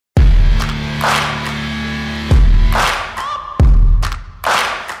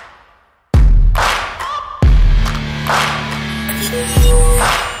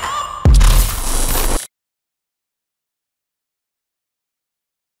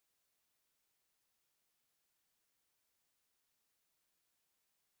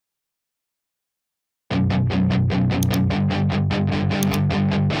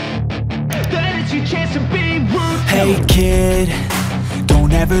Hey kid,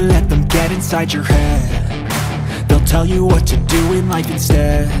 don't ever let them get inside your head. They'll tell you what to do in life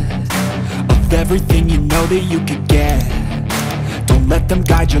instead of everything you know that you could get. Don't let them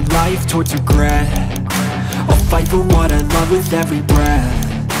guide your life towards regret. I'll fight for what I love with every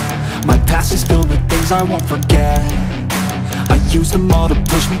breath. My past is filled with things I won't forget. I use them all to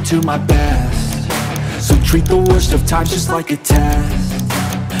push me to my best. So treat the worst of times just like a test.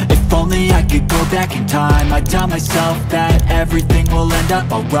 If only I could go back in time, I'd tell myself that everything will end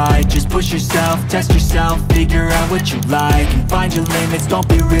up alright. Just push yourself, test yourself, figure out what you like, and find your limits, don't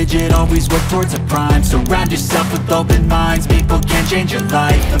be rigid, always work towards a prime. Surround yourself with open minds, people can change your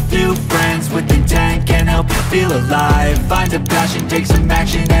life. A few friends with intent can help you feel alive. Find a passion, take some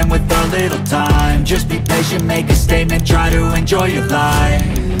action, and with a little time, just be patient, make a statement, try to enjoy your life.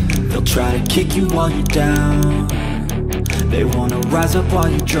 They'll try to kick you while you're down. They wanna rise up while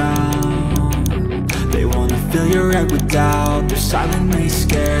you drown. They wanna fill your head with doubt. They're silently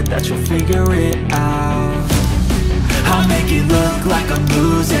scared that you'll figure it out. I'll make it look like I'm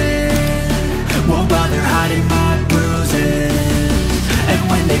losing, won't bother hiding my bruises. And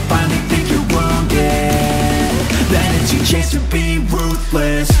when they finally think you're wounded, then it's your chance to be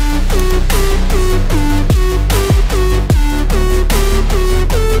ruthless.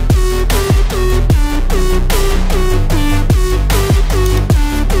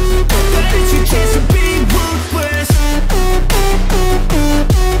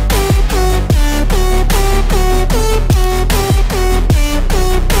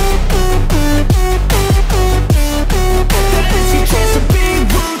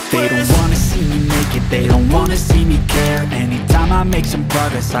 They don't wanna see me care. Anytime I make some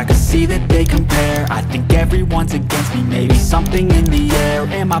progress, I can see that they compare. I think everyone's against me, maybe something in the air.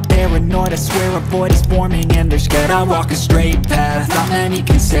 Am I paranoid? I swear a void is forming and they're scared I walk a straight path. Not many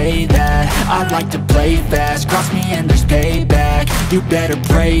can say that. I like to play fast, cross me and there's payback. You better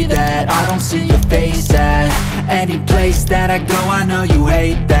pray that I don't see your face at any place that I go. I know you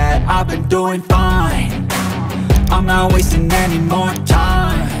hate that. I've been doing fine, I'm not wasting any more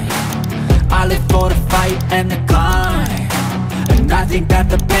time. I live for the fight and the climb, and I think that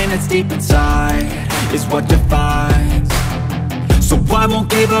the pain that's deep inside is what defines. So I won't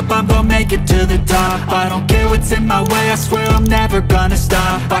give up, I'm gonna make it to the top. I don't care what's in my way, I swear I'm never gonna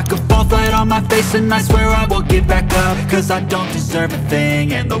stop. I could fall flat on my face and I swear I won't give back up, cause I don't deserve a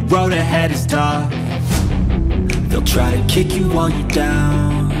thing and the road ahead is tough. They'll try to kick you while you're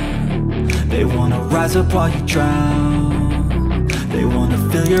down. They wanna rise up while you drown. They wanna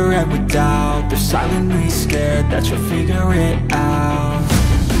fill your head with doubt. They're silently scared that you'll figure it out.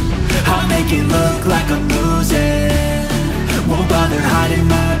 I'll make it look like I'm losing, won't bother hiding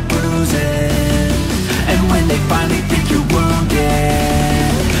my bruises. And when they finally think you're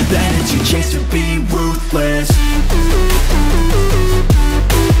wounded, then it's your chance to be ruthless.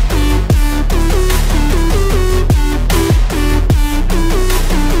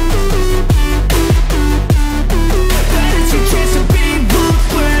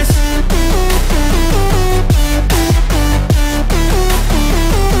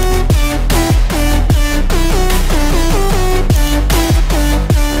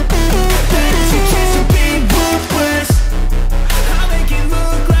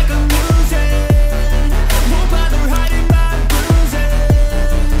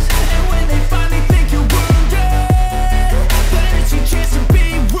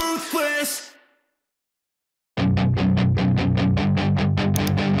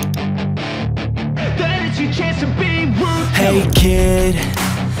 Hey kid,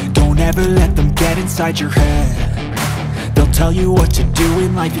 don't ever let them get inside your head. They'll tell you what to do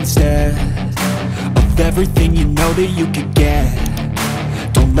in life instead of everything you know that you could get.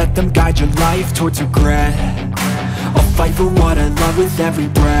 Don't let them guide your life towards regret. I'll fight for what I love with every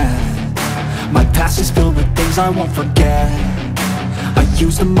breath. My past is filled with things I won't forget. I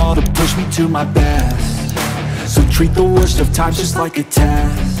use them all to push me to my best. So treat the worst of times just like a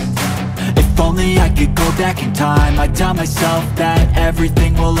test. If only I could go back in time, I'd tell myself that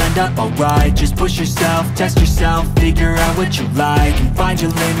everything will end up alright. Just push yourself, test yourself, figure out what you like, and find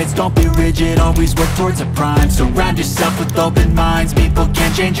your limits, don't be rigid, always work towards a prime. Surround yourself with open minds, people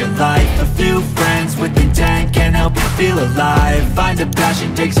can change your life. A few friends with intent can help you feel alive. Find a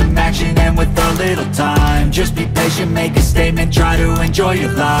passion, take some action, and with a little time, just be patient, make a statement, try to enjoy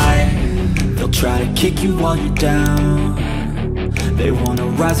your life. They'll try to kick you while you're down. They wanna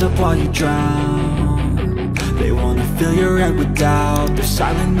rise up while you drown. They wanna fill your head with doubt. They're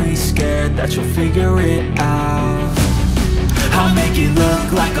silently scared that you'll figure it out. I'll make it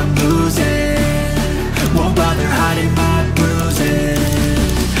look like I'm losing, won't bother hiding my bruises.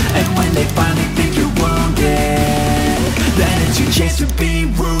 And when they finally think you're wounded, then it's your chance to be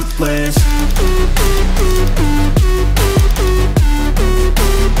ruthless.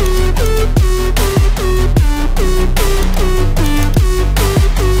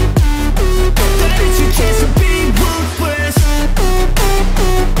 Then it's your chance to be ruthless.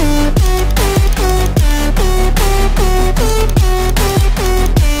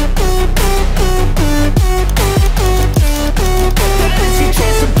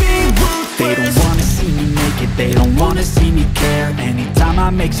 They don't wanna see me make it, they don't wanna see me care. Anytime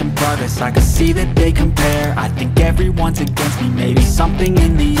I make some progress, I can see that they compare. I think everyone's against me, maybe something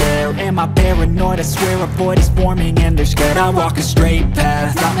in the air. Am I paranoid? I swear a void is forming and they're scared. I walk a straight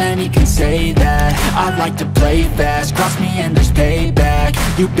path, not many can say that. I like to play fast, cross me and there's payback.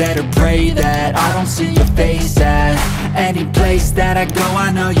 You better pray that I don't see your face at any place that I go.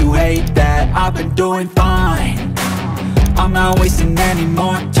 I know you hate that. I've been doing fine, I'm not wasting any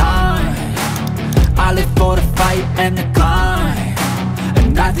more time. I live for the fight and the climb,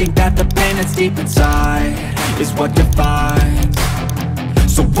 and I think that the pain that's deep inside is what defines.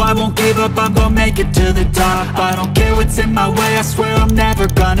 So I won't give up, I'm gonna make it to the top. I don't care what's in my way, I swear I'm never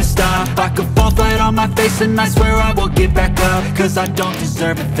gonna stop. I could fall flat on my face and I swear I will get back up, cause I don't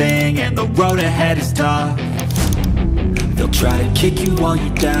deserve a thing and the road ahead is tough. They'll try to kick you while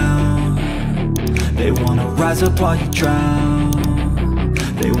you're down, they wanna rise up while you drown.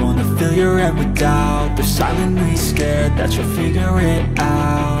 They wanna fill your head with doubt, they're silently scared that you'll figure it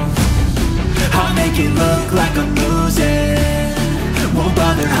out.